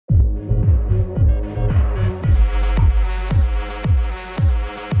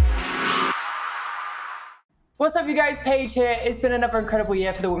What's up, you guys? Paige here. It's been another incredible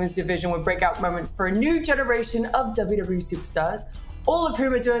year for the women's division with breakout moments for a new generation of WWE superstars, all of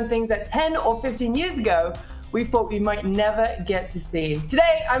whom are doing things that 10 or 15 years ago we thought we might never get to see.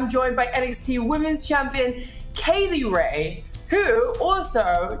 Today, I'm joined by NXT Women's Champion Kay Lee Ray, who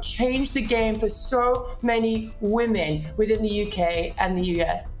also changed the game for so many women within the UK and the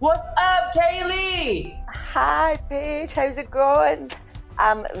US. What's up, Kay Lee? Hi, Paige. How's it going?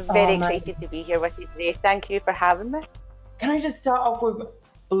 I'm very excited to be here with you today. Thank you for having me. Can I just start off with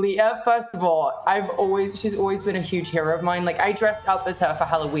Leah? First of all, she's always been a huge hero of mine. Like, I dressed up as her for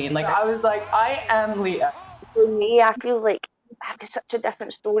Halloween. Like, I was like, I am Leah. For me, I feel like I've got such a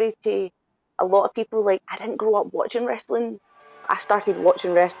different story to a lot of people. Like, I didn't grow up watching wrestling. I started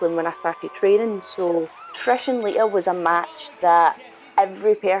watching wrestling when I started training. So Trish and Lita was a match that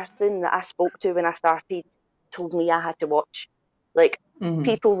every person that I spoke to when I started told me I had to watch. Like,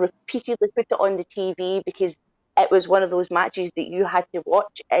 people repeatedly put it on the TV because it was one of those matches that you had to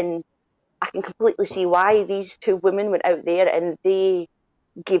watch, and I can completely see why. These two women went out there and they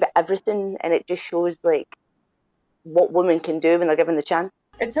gave it everything, and it just shows like what women can do when they're given the chance.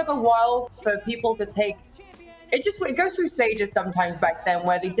 It took a while for people to take it. It goes through stages sometimes back then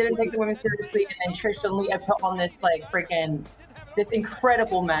where they didn't take the women seriously, and then Trish and Lita put on this this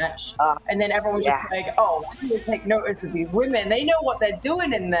incredible match, and then everyone was just like, oh, we need to take notice of these women. They know what they're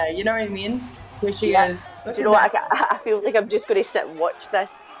doing in there, you know what I mean? Here she is. Do you know what? I feel like I'm just going to sit and watch this.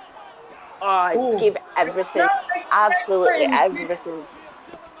 Oh, I gave everything. Absolutely everything.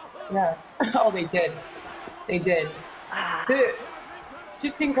 Yeah. Oh, they did. They did.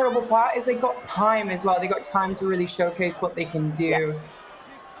 Just the incredible part is they got time as well. They got time to really showcase what they can do. Yeah.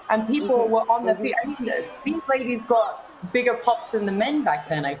 And people were on their feet. I mean, these ladies got bigger pops than the men back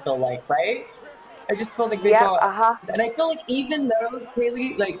then, I feel like, right? I just feel like they got... And I feel like even though,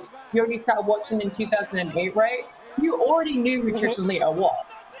 Kaylee, like, you already started watching in 2008, right? You already knew who Trish and Lita was.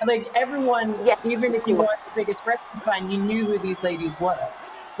 And, like, everyone, even if you weren't the biggest wrestling fan, you knew who these ladies were.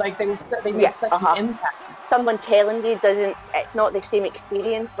 Like, they made such an impact. Someone telling you it's not the same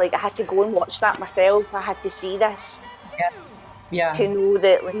experience. Like, I had to go and watch that myself. I had to see this. Yeah. To know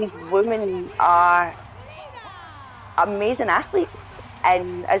that like, these women are amazing athletes,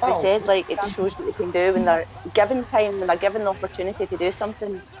 and as we said, like, it just shows what they can do when they're given time, when they're given the opportunity to do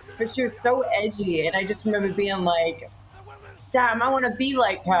something. But she was so edgy, and I just remember being like, damn, I want to be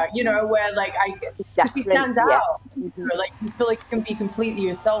like her, you know, where like she stands out. Like, you feel like you can be completely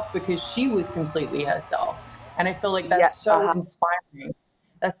yourself because she was completely herself, and I feel like that's so inspiring.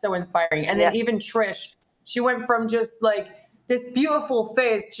 That's so inspiring. And then even Trish, she went from just like this beautiful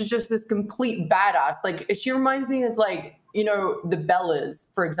face to just this complete badass. Like, she reminds me of, like, you know, the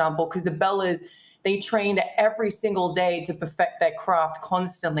Bellas, for example, because the Bellas, they trained every single day to perfect their craft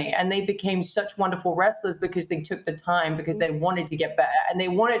constantly. And they became such wonderful wrestlers because they took the time, because they wanted to get better and they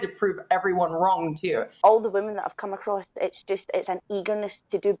wanted to prove everyone wrong too. All the women that I've come across, it's an eagerness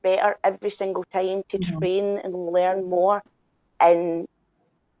to do better every single time, to train and learn more. And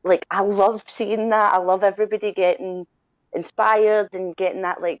like, I love seeing that. I love everybody getting inspired and getting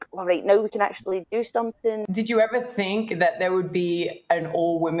that, like, all right, now we can actually do something. Did you ever think that there would be an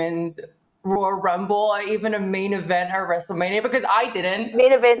all-women's Royal Rumble or even a main event at WrestleMania? Because I didn't.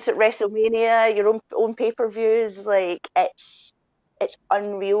 Main events at WrestleMania, your own pay-per-views, like, it's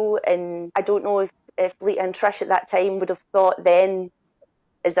unreal. And I don't know if Lita and Trish at that time would have thought then,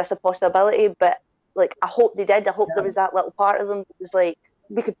 is this a possibility? But like, I hope they did. I hope there was that little part of them that was like,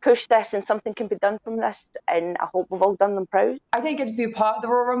 we could push this and something can be done from this, and I hope we've all done them proud. I didn't get to be a part of the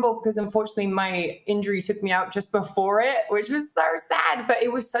Royal Rumble because unfortunately my injury took me out just before it, which was so sad, but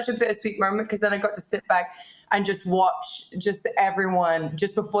it was such a bittersweet moment because then I got to sit back and just watch just everyone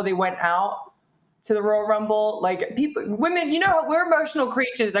just before they went out to the Royal Rumble. Like, people, women, you know, we're emotional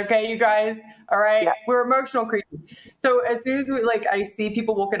creatures, okay, you guys? All right? Yeah. We're emotional creatures. So as soon as I see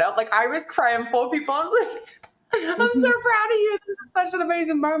people walking out, like, I was crying for people. I was like, I'm so proud of you. This is such an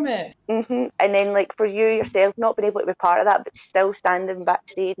amazing moment. And then, like, for you yourself, not being able to be part of that, but still standing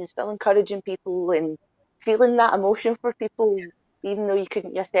backstage and still encouraging people and feeling that emotion for people, even though you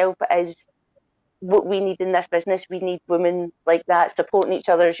couldn't yourself, is what we need in this business. We need women like that, supporting each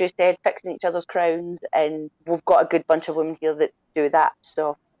other, as you said, fixing each other's crowns, and we've got a good bunch of women here that do that.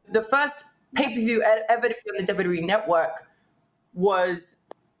 So the first pay-per-view ever to be on the WWE Network was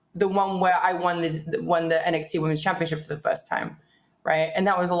the one where I won the NXT Women's Championship for the first time, right? And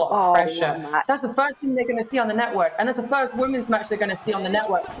that was a lot of pressure. That's the first thing they're going to see on the network, and that's the first women's match they're going to see on the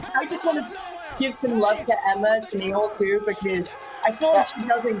network. I just want to give some love to Emma Tennille too, because I feel like she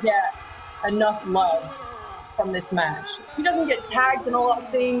doesn't get enough love. from this match. She doesn't get tagged and all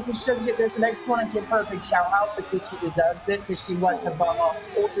that things, and she doesn't get this. And I just want to give her a big shout out because she deserves it, because she worked her butt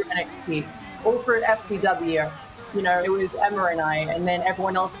off all through NXT, all through FCW. You know, it was Emma and I, and then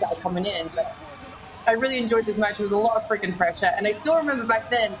everyone else started coming in. But I really enjoyed this match. It was a lot of freaking pressure. And I still remember back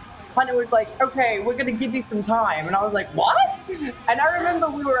then, Hunter was like, okay, we're going to give you some time. And I was like, what? And I remember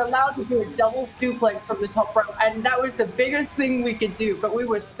we were allowed to do a double suplex from the top rope. And that was the biggest thing we could do. But we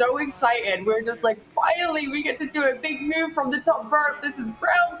were so excited. We were just like, finally, we get to do a big move from the top rope. This is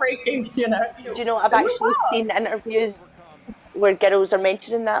groundbreaking, you know? Do you know, I've actually seen interviews where girls are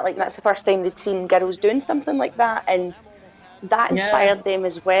mentioning that. Like, that's the first time they'd seen girls doing something like that. And that inspired them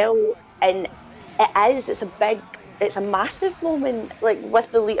as well. And it's a massive moment, like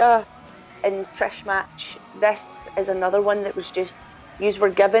with the Lita and Trish match. This is another one that was just, yous were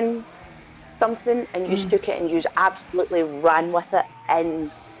given something and yous took it and yous absolutely ran with it.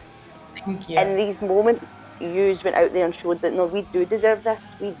 And in these moments, yous went out there and showed that, no, we do deserve this.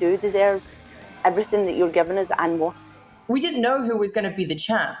 We do deserve everything that you're giving us and more. We didn't know who was going to be the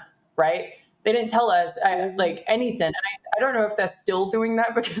champ, right? They didn't tell us like anything. And I don't know if they're still doing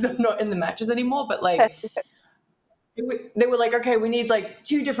that because I'm not in the matches anymore, but like they were like, okay, we need like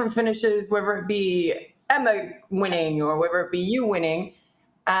 2 different finishes, whether it be Emma winning or whether it be you winning.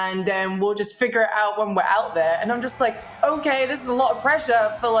 And then we'll just figure it out when we're out there. And I'm just like, okay, this is a lot of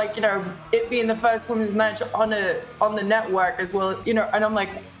pressure for like, you know, it being the first women's match on the network as well, you know. And I'm like,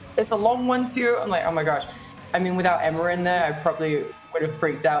 it's a long one too. I'm like, oh my gosh. I mean, without Emma in there, I probably would have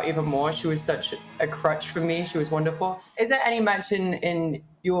freaked out even more. She was such a crutch for me. She was wonderful. Is there any match in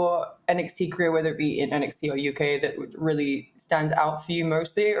your NXT career, whether it be in NXT or UK, that really stands out for you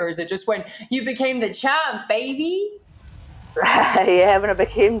mostly? Or is it just when you became the champ, baby? Yeah, when I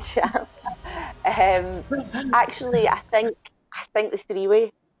became champ. Actually, I think the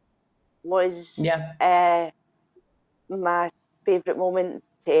three-way was my favourite moment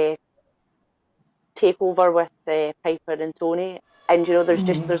to take over with Piper and Tony. And you know,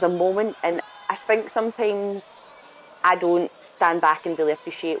 there's a moment, and I think sometimes I don't stand back and really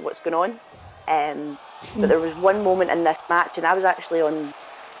appreciate what's going on. But there was one moment in this match, and I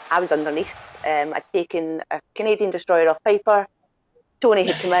was underneath. I'd taken a Canadian destroyer off Piper. Tony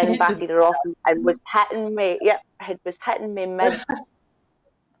had come in and backed her off and was hitting me. Was hitting me mid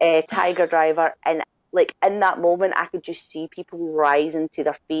Tiger Driver, and like in that moment, I could just see people rising to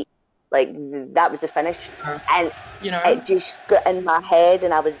their feet. Like that was the finish, and you know, it just got in my head,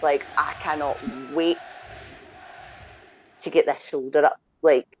 and I was like, I cannot wait to get this shoulder up.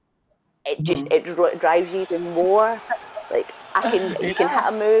 Like it just it drives you even more. Like you can hit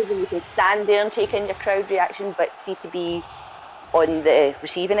a move and you can stand there and take in your crowd reaction, but see to be on the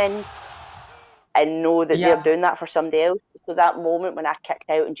receiving end and know that they're doing that for somebody else. So that moment when I kicked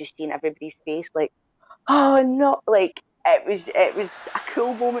out and just seeing everybody's face, like, oh no, like. It was a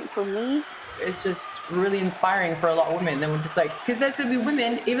cool moment for me. It's just really inspiring for a lot of women. They were just like, because there's going to be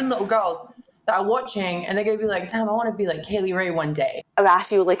women, even little girls, that are watching and they're going to be like, damn, I want to be like Kay Lee Ray one day. I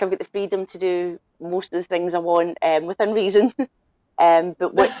feel like I've got the freedom to do most of the things I want within reason.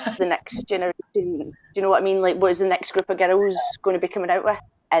 But what's the next generation? Do you know what I mean? Like, what is the next group of girls going to be coming out with?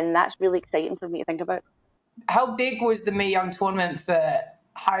 And that's really exciting for me to think about. How big was the Mae Young tournament for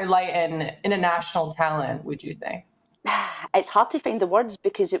highlighting international talent, would you say? It's hard to find the words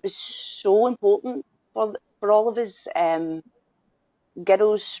because it was so important for all of us.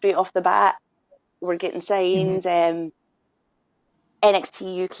 Girls straight off the bat were getting signs.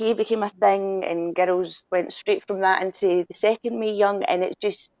 NXT UK became a thing, and girls went straight from that into the second Mae Young, and it's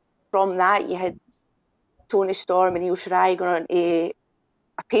just from that you had Toni Storm and Io Shirai going on a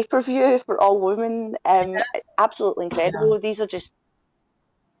pay-per-view for all women. Absolutely incredible. These are just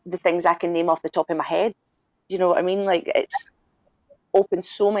the things I can name off the top of my head. You know what I mean? Like, it's opened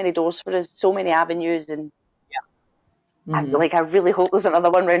so many doors for us, so many avenues, and I really hope there's another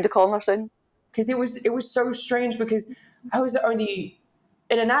one round the corner soon. Because it was so strange because I was the only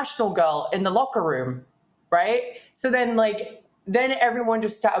international girl in the locker room, right? So then everyone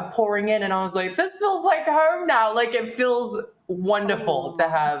just started pouring in, and I was like, this feels like home now. Like, it feels wonderful to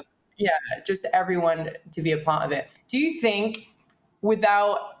have, just everyone to be a part of it. Do you think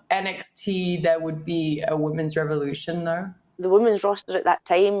without NXT there would be a women's revolution though? The women's roster at that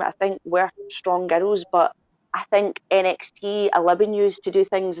time, I think, were strong girls, but I think NXT allowing you to do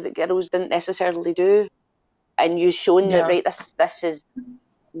things that girls didn't necessarily do, and you shown that, right, this is,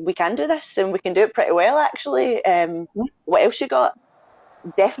 we can do this and we can do it pretty well actually. What else you got?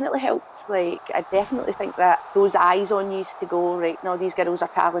 Definitely helped. Like, I definitely think that those eyes on you to go, right, now these girls are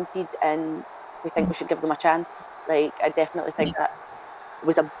talented and we think we should give them a chance. Like, I definitely think that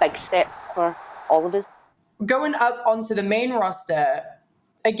was a big step for all of us. going up onto the main roster,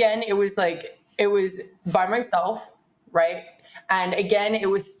 again, it was by myself, right? And again, it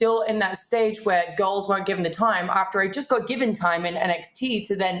was still in that stage where girls weren't given the time after I just got given time in NXT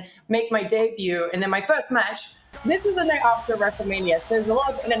to then make my debut. And then my first match, this is the night after WrestleMania, so there's a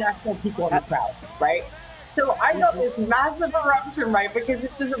lot of international people in the crowd, right? So I got this massive eruption, right? Because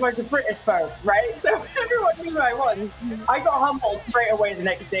it's just a bunch of British folk, right? So everyone knew who I was. I got humbled straight away the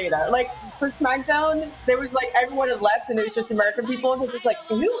next day, though. Like, for SmackDown, there was like, everyone had left and it was just American people. And they're just like,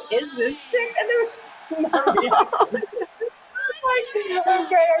 who is this chick? And there was no reaction. Like,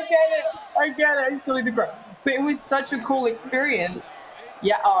 okay, I get it. It's totally different. But it was such a cool experience.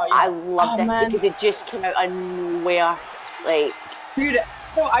 Yeah, oh yeah. I loved it man. because it just came out of nowhere. Like, dude,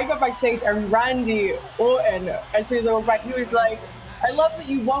 so I got backstage and Randy Orton, as soon as I walked back, he was like, I love that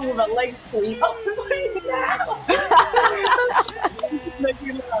you won with a leg sweep. I was like, yeah.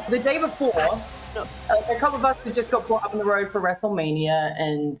 The day before, a couple of us had just got brought up on the road for WrestleMania.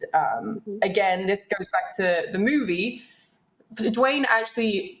 And again, this goes back to the movie. Dwayne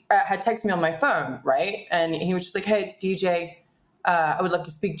actually had texted me on my phone, right? And he was just like, hey, it's DJ. I would love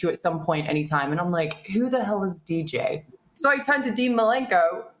to speak to you at some point, anytime. And I'm like, who the hell is DJ? So I turned to Dean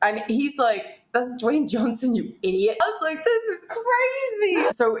Malenko, and he's like, that's Dwayne Johnson, you idiot. I was like, this is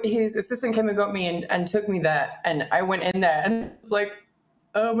crazy. So his assistant came and got me and took me there. And I went in there and it was like,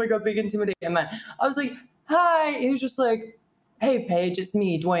 oh my God, big intimidating man. I was like, hi. He was just like, hey, Paige, it's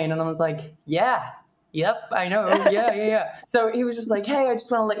me, Dwayne. And I was like, yeah. Yep, I know. Yeah. So he was just like, hey, I just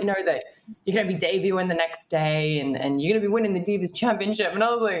want to let you know that you're going to be debuting the next day and you're going to be winning the Divas Championship. And I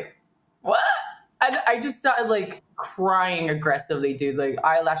was like, what? And I just started like crying aggressively, dude. Like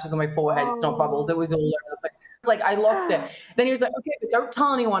eyelashes on my forehead, snot bubbles. It was all over the place. Like I lost it. Then he was like, okay, but don't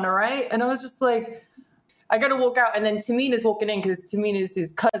tell anyone, all right? And I was just like, I got to walk out. And then Tamina's walking in because Tamina's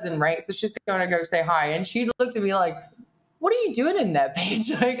his cousin, right? So she's going to go say hi. And she looked at me like, what are you doing in there,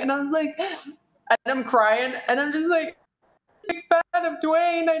 Paige? Like, and I was like... And I'm crying, and I'm just like, big fan of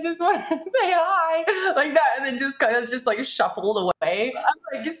Dwayne. I just want to say hi, like that, and then just kind of just like shuffled away. I'm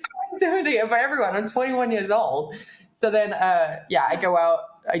like, it's so intimidated by everyone. I'm 21 years old. So then, I go out,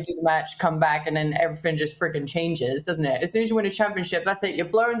 I do the match, come back, and then everything just freaking changes, doesn't it? As soon as you win a championship, that's it. Your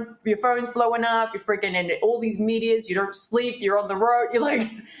phone's blowing up. You're freaking in all these medias. You don't sleep. You're on the road. You're like,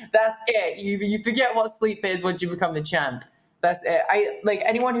 that's it. You forget what sleep is once you become the champ. That's it. I like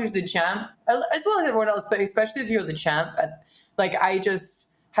anyone who's the champ, as well as everyone else, but especially if you're the champ. Like I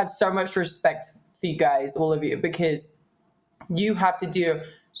just have so much respect for you guys, all of you, because you have to do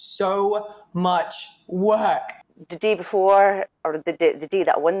so much work. The day before, or the day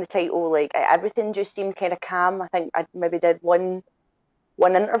that I won the title, like everything just seemed kind of calm. I think I maybe did one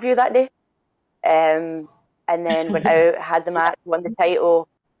interview that day, and then went out, had the match, won the title,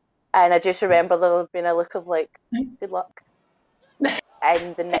 and I just remember there being a look of like, good luck.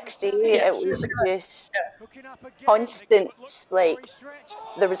 And the next day, it was just constant, like,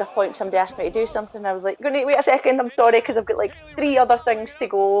 there was a point somebody asked me to do something, I was like, you're going to wait a second, I'm sorry, because I've got like 3 other things to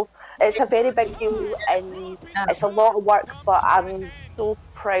go. It's a very big deal, and it's a lot of work, but I'm so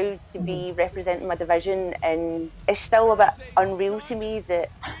proud to be representing my division, and it's still a bit unreal to me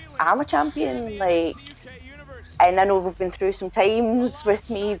that I'm a champion, like, and I know we've been through some times with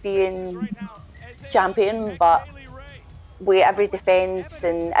me being champion, but with every defence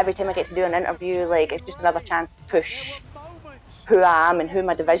and every time I get to do an interview, like it's just another chance to push who I am and who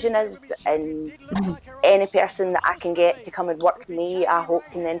my division is, and any person that I can get to come and work with me, I hope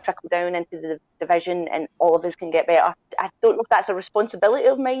can then trickle down into the division and all of us can get better. I don't know if that's a responsibility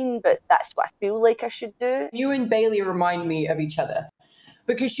of mine, but that's what I feel like I should do. You and Bailey remind me of each other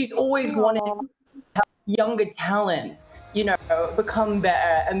because she's always wanted to help younger talent, you know, become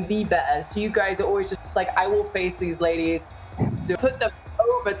better and be better. So you guys are always just like, I will face these ladies, to put them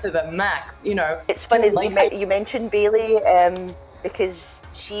over to the max, you know. It's funny that you mentioned Bailey, because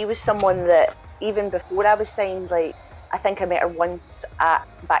she was someone that even before I was signed, like I think I met her once at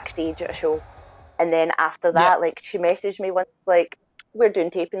backstage at a show, and then after that, like she messaged me once, like, we're doing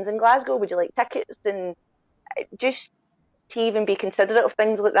tapings in Glasgow, would you like tickets? And just to even be considerate of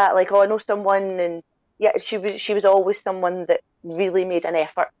things like that, like, oh, I know someone, and yeah, she was always someone that really made an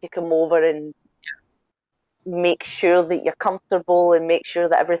effort to come over and make sure that you're comfortable and make sure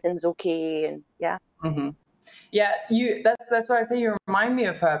that everything's okay. And yeah. Yeah, that's why I say you remind me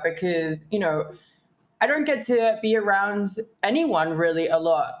of her, because, you know, I don't get to be around anyone really a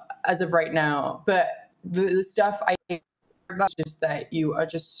lot as of right now, but the stuff I about just that you are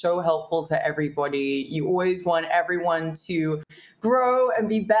just so helpful to everybody. You always want everyone to grow and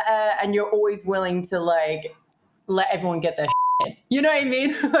be better, and you're always willing to like let everyone get their You know what I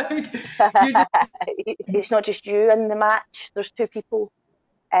mean? Like, you just... It's not just you in the match. There's two people.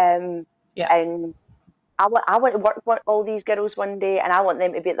 And I want to work with all these girls one day, and I want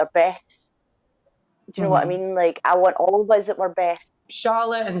them to be at their best. Do you know what I mean? Like, I want all of us at our best.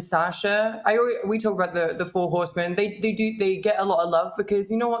 Charlotte and Sasha, we talk about the four horsemen. They get a lot of love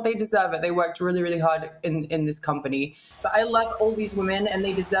because you know what, they deserve it. They worked really, really hard in this company. But I love all these women, and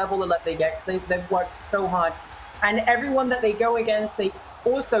they deserve all the love they get because they've worked so hard. And everyone that they go against, they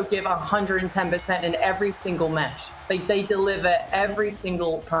also give 110% in every single match. They deliver every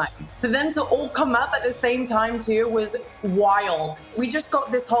single time. For them to all come up at the same time too was wild. We just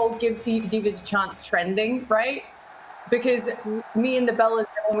got this whole give divas a chance trending, right? Because me and the Bellas,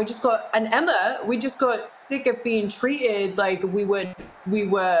 and Emma, we just got sick of being treated like we were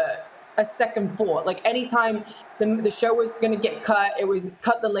a second thought. Like anytime the show was going to get cut, it was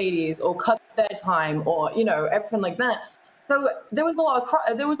cut the ladies or cut their time or, you know, everything like that. So there was a lot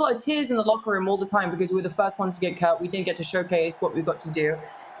of tears in the locker room all the time because we were the first ones to get cut. We didn't get to showcase what we got to do.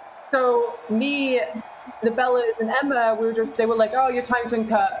 So me, the Bellas, and Emma, they were like, oh, your time's been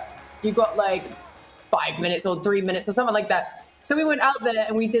cut. You got like 5 minutes or 3 minutes or something like that. So we went out there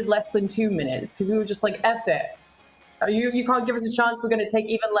and we did less than 2 minutes because we were just like, F it. You can't give us a chance. We're going to take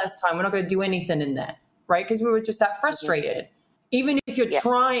even less time. We're not going to do anything in there, right? Because we were just that frustrated. Even if you're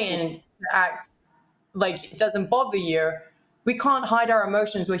trying to act like it doesn't bother you, we can't hide our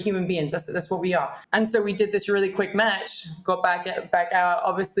emotions. We're human beings. That's what we are. And so we did this really quick match, got back out.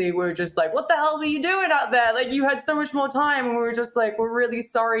 Obviously, we were just like, what the hell were you doing out there? Like, you had so much more time. And we were just like, we're really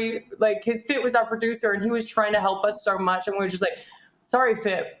sorry. Like, his Fit was our producer, and he was trying to help us so much. And we were just like, sorry,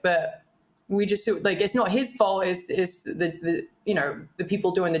 Fit, but we just, like, it's not his fault. It's the you know, the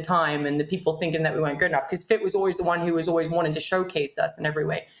people doing the time and the people thinking that we weren't good enough. Because Fit was always the one who was always wanting to showcase us in every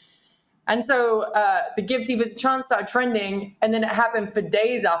way. And so the Give Divas a Chance started trending, and then it happened for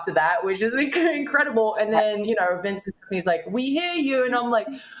days after that, which is incredible. And then, you know, Vince's company's like, we hear you. And I'm like,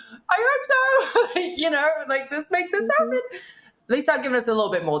 I hope so. You know, like, let's make this happen. They started giving us a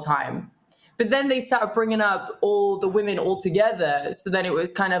little bit more time. But then they started bringing up all the women all together. So then it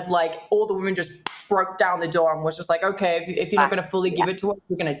was kind of like all the women just broke down the door and was just like, okay, if you're not going to fully give it to us,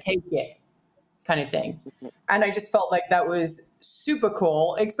 we're going to take it, kind of thing. And I just felt like that was super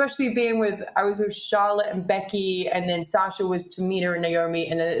cool, especially I was with Charlotte and Becky, and then Sasha was Tamina and Naomi,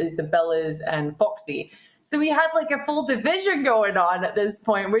 and then it was the Bellas and Foxy. So we had like a full division going on at this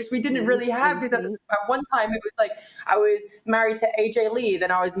point, which we didn't really have, because at one time it was like I was married to AJ Lee,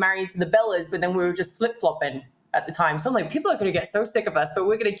 then I was married to the Bellas, but then we were just flip-flopping at the time. So I'm like, people are going to get so sick of us, but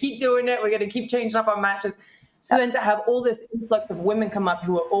we're going to keep doing it. We're going to keep changing up our matches. So then to have all this influx of women come up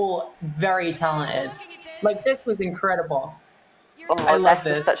who are all very talented, like, this was incredible. Oh, I love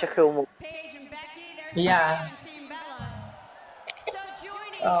this. Such a cool move. Yeah.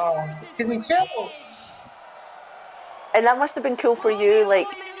 Oh, gives me chills. And that must have been cool for you, like,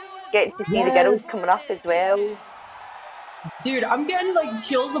 getting to see the girls coming up as well. Dude, I'm getting like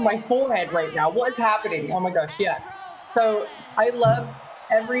chills on my forehead right now. What is happening? Oh my gosh, yeah. So I love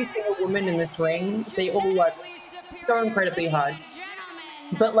every single woman in this ring. They all work so incredibly hard.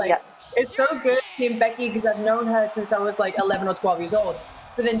 But like, it's so good seeing Becky, because I've known her since I was like 11 or 12 years old.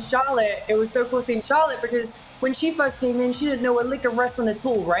 But then Charlotte, it was so cool seeing Charlotte, because when she first came in, she didn't know a lick of wrestling at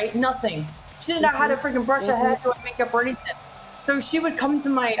all, right? Nothing. She didn't know how to freaking brush her hair, do her makeup or anything. So she would come to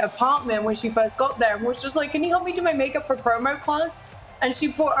my apartment when she first got there and was just like, can you help me do my makeup for promo class? And she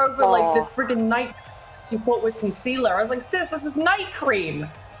put over like this freaking night she thought was concealer. I was like, sis, this is night cream.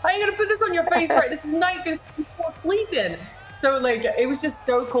 How are you gonna put this on your face, right? This is night cream before sleeping. So like, it was just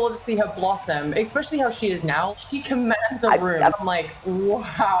so cool to see her blossom, especially how she is now. She commands a room. I'm like,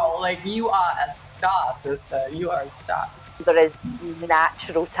 wow, like, you are a star, sister. You are a star. There is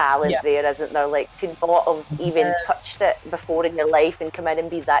natural talent there, isn't there? Like, to not have even touched it before in your life and come in and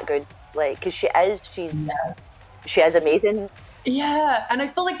be that good. Like, because she is amazing. Yeah, and I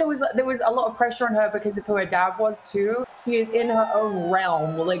feel like there was a lot of pressure on her because of who her dad was too. She is in her own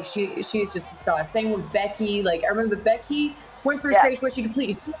realm. Like, she is just a star. Same with Becky. Like, I remember Becky went through a stage where she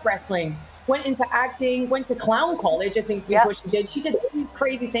completely quit wrestling, went into acting, went to clown college, I think is what she did. She did all these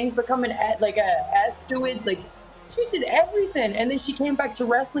crazy things, becoming like a air steward, like, she did everything. And then she came back to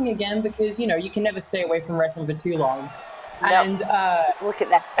wrestling again because, you know, you can never stay away from wrestling for too long. And look at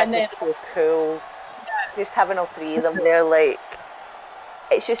that. And then so cool. Just having all three of them there, like,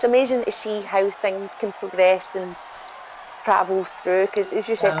 it's just amazing to see how things can progress and travel through, because as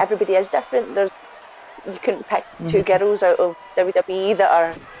you said, everybody is different. You couldn't pick two girls out of WWE that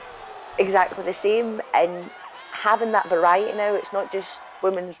are exactly the same, and having that variety now, it's not just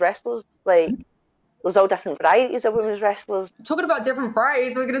women's wrestlers, like, there's all different varieties of women's wrestlers. Talking about different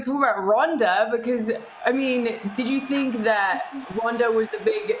varieties, we're going to talk about Ronda, because, I mean, did you think that Ronda was the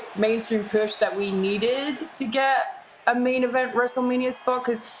big mainstream push that we needed to get a main event WrestleMania spot?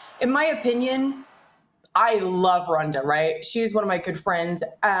 Because in my opinion, I love Ronda, right? She's one of my good friends.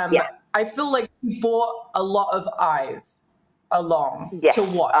 I feel like she brought a lot of eyes along to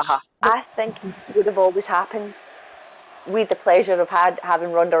watch. I think it would have always happened. We had the pleasure of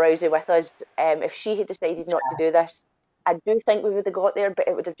having Ronda Rousey with us. If she had decided not to do this, I do think we would have got there, but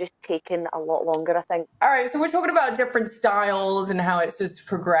it would have just taken a lot longer, I think. All right, so we're talking about different styles and how it's just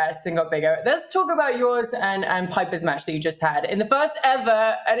progressed and got bigger. Let's talk about yours and Piper's match that you just had. In the first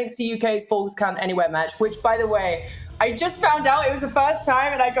ever NXT UK's Falls Count Anywhere match, which, by the way, I just found out it was the first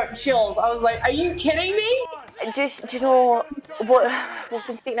time and I got chills. I was like, are you kidding me? Just, you know, what we've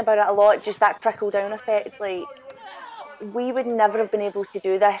been speaking about it a lot, just that trickle-down effect, like, we would never have been able to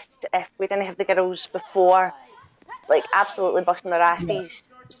do this if we didn't have the girls before, like, absolutely busting their asses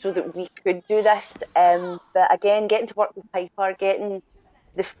so that we could do this. But again, getting to work with Piper, getting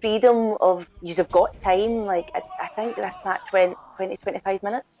the freedom of, you've got time, like, I think this match went 20-25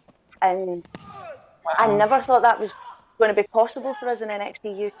 minutes, and I never thought that was going to be possible for us in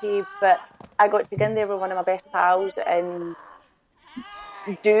NXT UK, but I got to get in there with one of my best pals and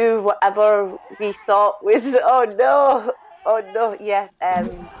do whatever we thought was, oh no, yeah.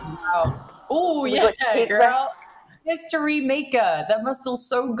 Oh yeah, girl. History maker. That must feel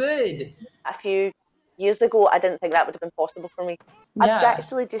so good. A few years ago, I didn't think that would have been possible for me. Yeah. I've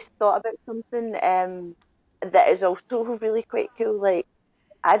actually just thought about something that is also really quite cool. Like,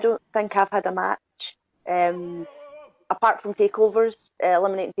 I don't think I've had a match, apart from takeovers,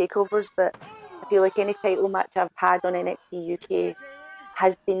 eliminating takeovers, but I feel like any title match I've had on NXT UK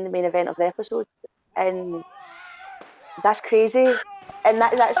has been the main event of the episode, and that's crazy. And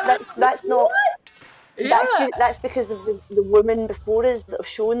that's not. That's because of the women before us that have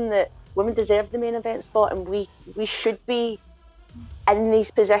shown that women deserve the main event spot, and we should be in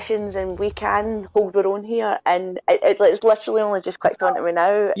these positions, and we can hold our own here. And it's literally only just clicked onto me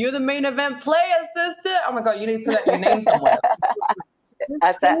now. You're the main event player, sister. Oh my god, you need to put that in your name somewhere.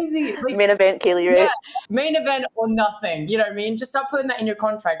 That's crazy. Like, main event, Kay Lee Ray. Yeah, main event or nothing. You know what I mean? Just start putting that in your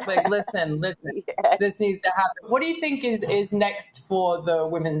contract. Like, listen, this needs to happen. What do you think is next for the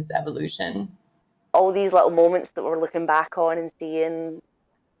women's evolution? All these little moments that we're looking back on and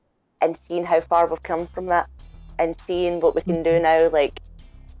seeing how far we've come from that, and seeing what we can do now. Like,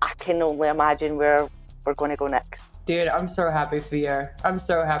 I can only imagine where we're going to go next. Dude, I'm so happy for you. I'm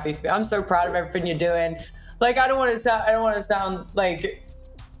so happy for you. I'm so proud of everything you're doing. Like, I don't want to sound like,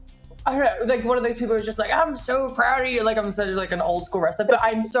 I don't know, like one of those people who's just like, I'm so proud of you. Like, I'm such like an old school wrestler, but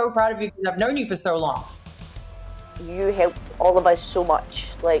I'm so proud of you because I've known you for so long. You helped all of us so much,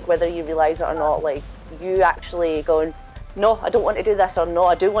 like, whether you realise it or not. Like, you actually going, no, I don't want to do this, or no,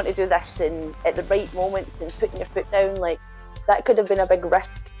 I do want to do this, and at the right moment and putting your foot down. Like, that could have been a big risk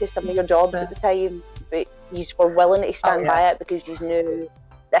to some of your jobs at the time, but you were willing to stand by it because you knew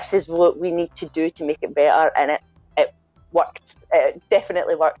this is what we need to do to make it better, and it worked. It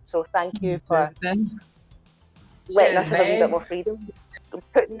definitely worked. So thank you for letting us have a bit more freedom. I'm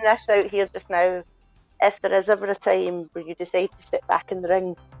putting this out here just now. If there is ever a time where you decide to sit back in the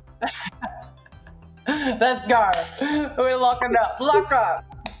ring, let's go. We're locking up. Lock up.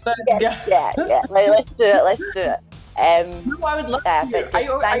 Yeah. Like, let's do it. No, I would love to.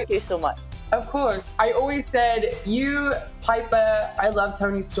 Thank you so much. Of course. I always said, you, Piper, I love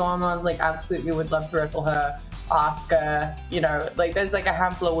Toni Storm. I was like, absolutely would love to wrestle her. Asuka, you know, like, there's like a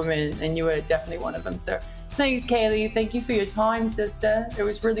handful of women, and you were definitely one of them. So thanks, Kay Lee. Thank you for your time, sister. It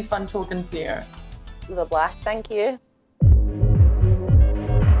was really fun talking to you. It was a blast. Thank you.